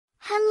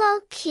Hello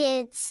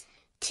kids,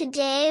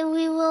 today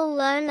we will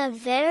learn a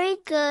very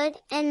good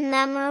and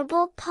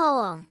memorable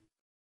poem.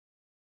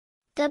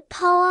 The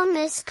poem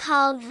is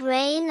called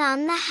Rain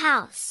on the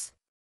House.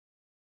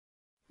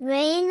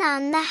 Rain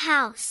on the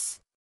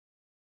house.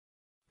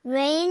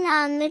 Rain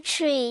on the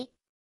tree.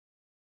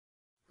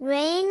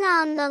 Rain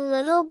on the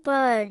little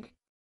bird.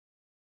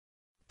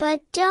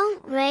 But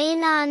don't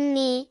rain on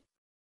me.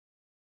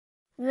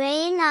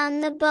 Rain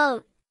on the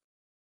boat.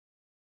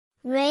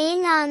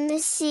 Rain on the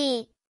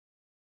sea.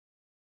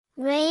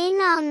 Rain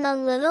on the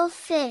little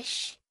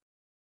fish.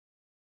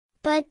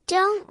 But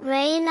don't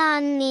rain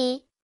on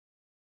me.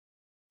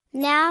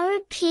 Now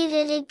repeat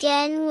it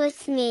again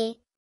with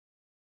me.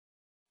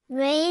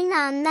 Rain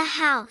on the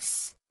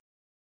house.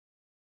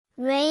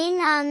 Rain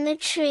on the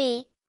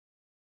tree.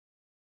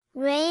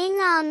 Rain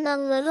on the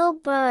little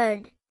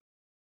bird.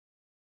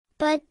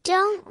 But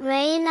don't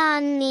rain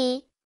on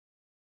me.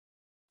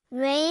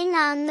 Rain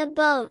on the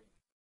boat.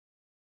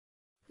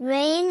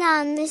 Rain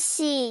on the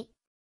sea.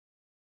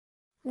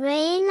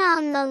 Rain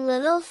on the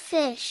little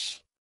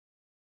fish.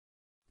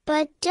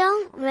 But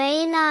don't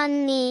rain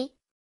on me.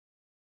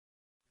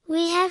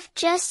 We have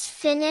just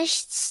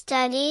finished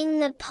studying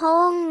the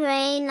poem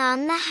Rain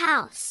on the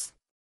House.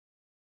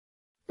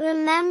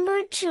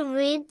 Remember to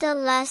read the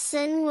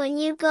lesson when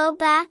you go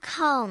back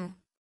home.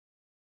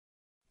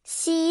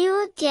 See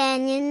you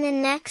again in the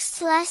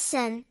next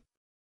lesson.